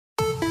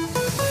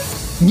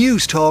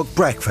Newstalk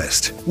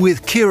Breakfast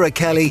with Ciara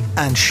Kelly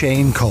and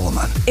Shane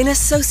Coleman. In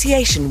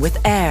association with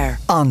AIR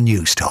On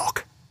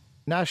Newstalk.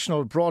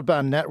 National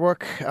Broadband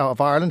Network of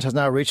Ireland has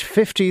now reached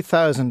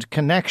 50,000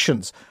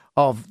 connections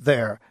of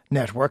their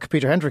network.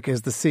 Peter Hendrick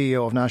is the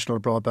CEO of National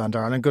Broadband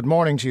Ireland. Good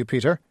morning to you,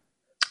 Peter.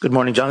 Good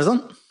morning,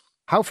 Jonathan.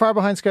 How far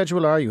behind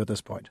schedule are you at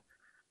this point?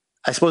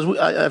 I suppose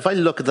if I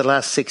look at the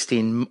last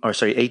 18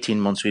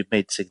 months, we've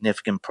made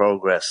significant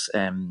progress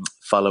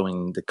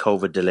following the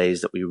COVID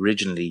delays that we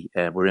originally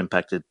were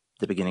impacted at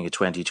the beginning of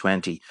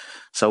 2020.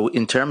 So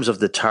in terms of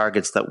the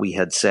targets that we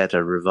had set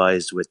or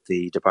revised with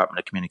the Department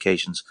of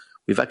Communications,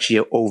 we've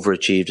actually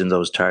overachieved in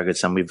those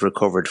targets, and we've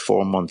recovered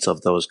 4 months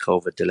of those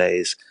COVID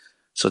delays.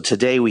 So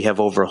today we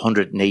have over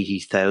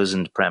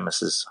 180,000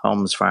 premises,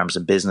 homes, farms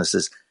and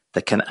businesses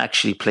that can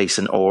actually place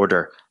an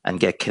order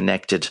and get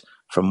connected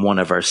from one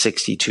of our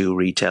 62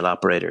 retail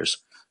operators.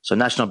 So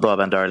National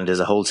Broadband Ireland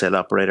is a wholesale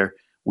operator.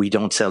 We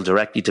don't sell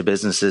directly to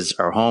businesses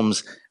or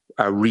homes.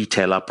 Our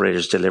retail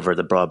operators deliver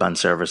the broadband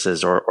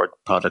services or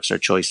products or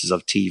choices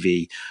of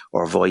TV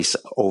or voice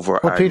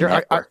over our Peter,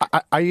 network.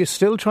 are you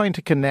still trying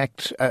to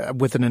connect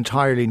with an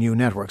entirely new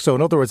network? So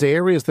in other words,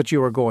 areas that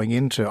you are going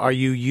into, are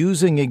you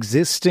using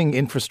existing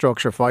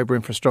infrastructure, fibre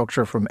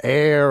infrastructure from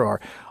AIR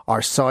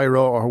or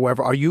Cyro or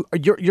whoever?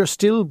 You're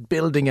still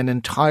building an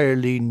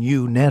entirely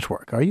new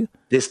network, are you?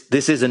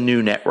 This is a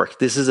new network.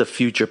 This is a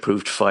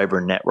future-proofed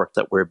fibre network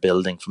that we're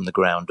building from the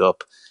ground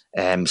up.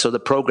 So the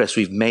progress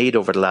we've made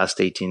over the last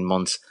 18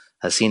 months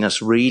has seen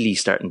us really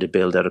starting to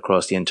build out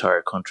across the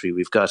entire country.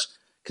 We've got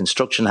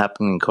construction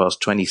happening across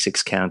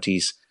 26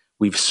 counties.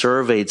 We've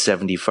surveyed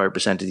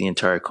 75% of the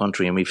entire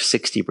country, and we've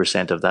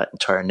 60% of that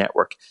entire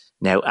network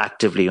now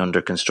actively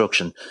under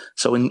construction.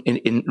 So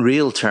in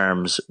real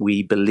terms,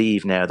 we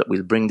believe now that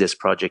we'll bring this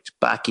project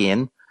back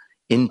in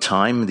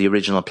time, the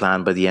original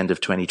plan by the end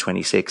of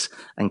 2026.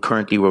 And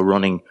currently we're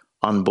running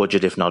on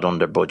budget, if not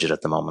under budget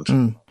at the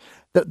moment.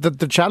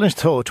 The challenge,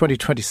 though,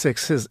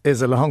 2026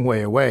 is a long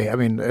way away. I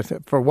mean,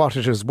 for what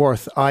it is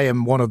worth, I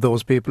am one of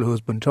those people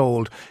who's been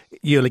told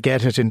you'll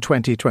get it in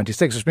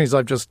 2026, which means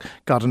I've just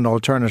got an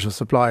alternative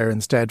supplier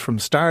instead from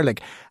Starlink.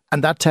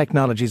 And that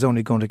technology is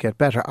only going to get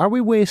better. Are we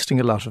wasting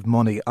a lot of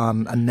money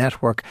on a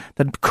network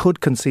that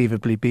could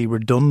conceivably be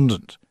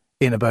redundant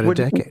in about a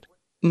decade?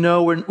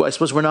 No, I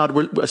suppose we're not.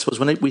 I suppose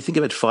when we think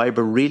about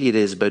fibre, really it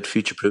is about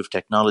future-proof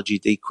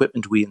technology. The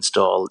equipment we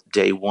install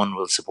day one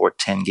will support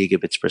 10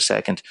 gigabits per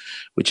second,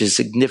 which is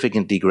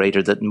significantly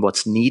greater than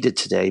what's needed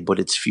today, but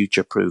it's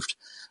future-proofed.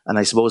 And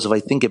I suppose if I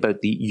think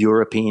about the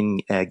European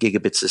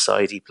Gigabit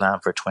Society plan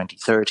for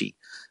 2030,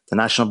 the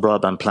National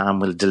Broadband Plan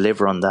will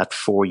deliver on that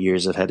 4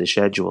 years ahead of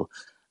schedule.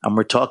 And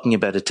we're talking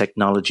about a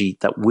technology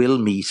that will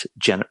meet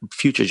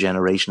future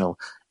generational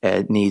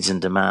needs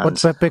and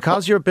demands. But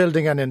because you're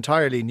building an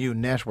entirely new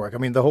network, I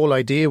mean, the whole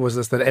idea was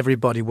this, that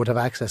everybody would have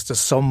access to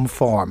some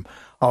form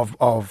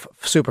of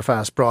super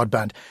fast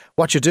broadband.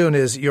 What you're doing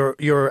is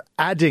you're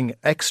adding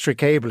extra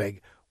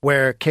cabling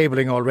where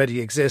cabling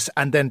already exists,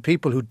 and then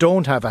people who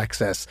don't have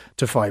access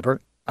to fibre,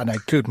 and I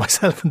include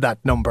myself in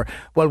that number,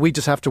 well, we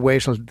just have to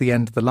wait till the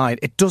end of the line.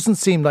 It doesn't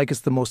seem like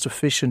it's the most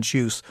efficient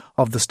use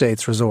of the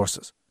state's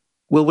resources.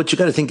 Well, what you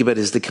got to think about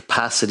is the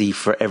capacity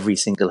for every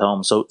single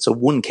home. So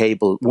one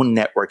cable, one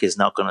network is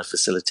not going to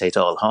facilitate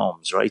all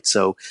homes, right?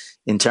 So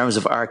in terms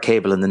of our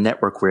cable and the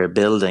network we're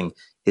building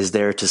is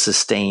there to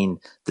sustain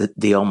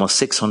the almost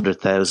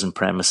 600,000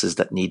 premises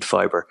that need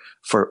fibre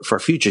for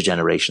future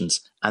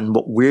generations. And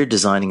what we're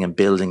designing and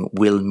building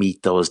will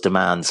meet those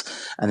demands.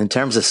 And in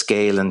terms of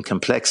scale and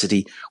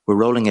complexity, we're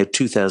rolling out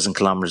 2,000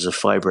 kilometres of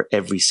fibre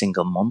every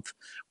single month.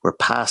 We're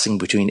passing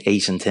between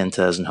 8,000 and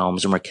 10,000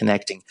 homes, and we're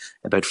connecting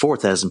about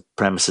 4,000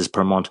 premises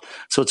per month.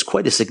 So it's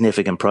quite a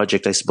significant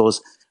project. I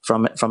suppose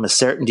from a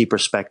certainty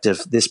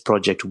perspective, this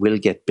project will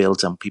get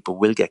built and people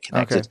will get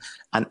connected,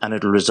 and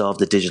it'll resolve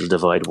the digital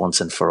divide once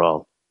and for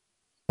all.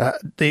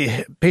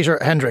 The Peter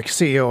Hendrick,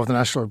 CEO of the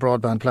National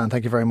Broadband Plan,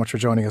 thank you very much for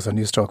joining us on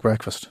Newstalk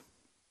Breakfast.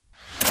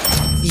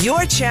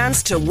 Your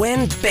chance to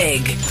win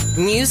big.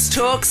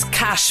 Newstalk's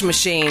cash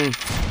machine.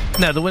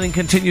 Now, the winning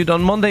continued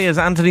on Monday as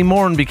Anthony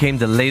Moran became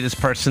the latest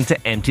person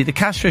to empty the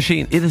cash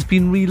machine. It has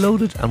been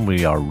reloaded and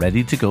we are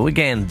ready to go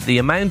again. The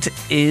amount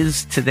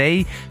is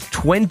today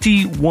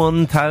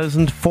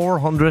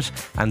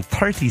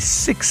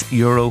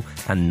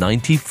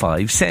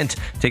 €21,436.95.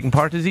 Taking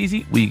part is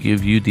easy. We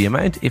give you the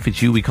amount. If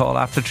it's you we call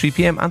after 3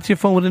 p.m, answer your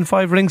phone within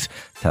 5 rings.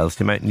 Tell us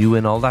the amount and you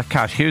win all that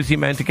cash. Here's the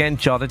amount again.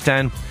 Jot it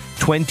down.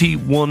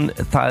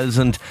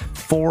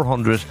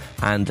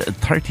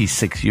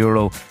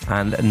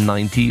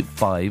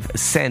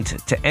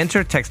 €21,436.95. To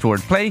enter, text the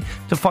word play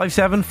to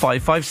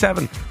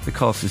 57557. The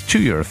cost is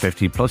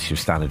 €2.50 plus your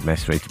standard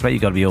message rate to play.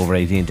 You've got to be over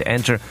 18 to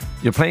enter.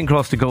 You're playing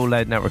across the Go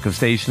Loud network of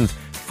stations.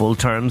 Full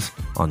terms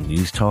on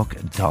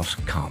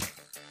newstalk.com.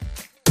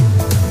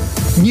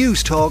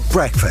 Newstalk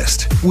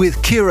Breakfast with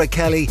Ciara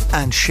Kelly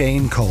and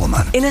Shane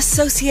Coleman. In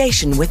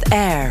association with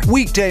AIR.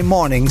 Weekday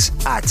mornings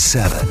at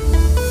 7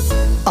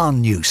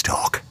 on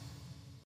Newstalk.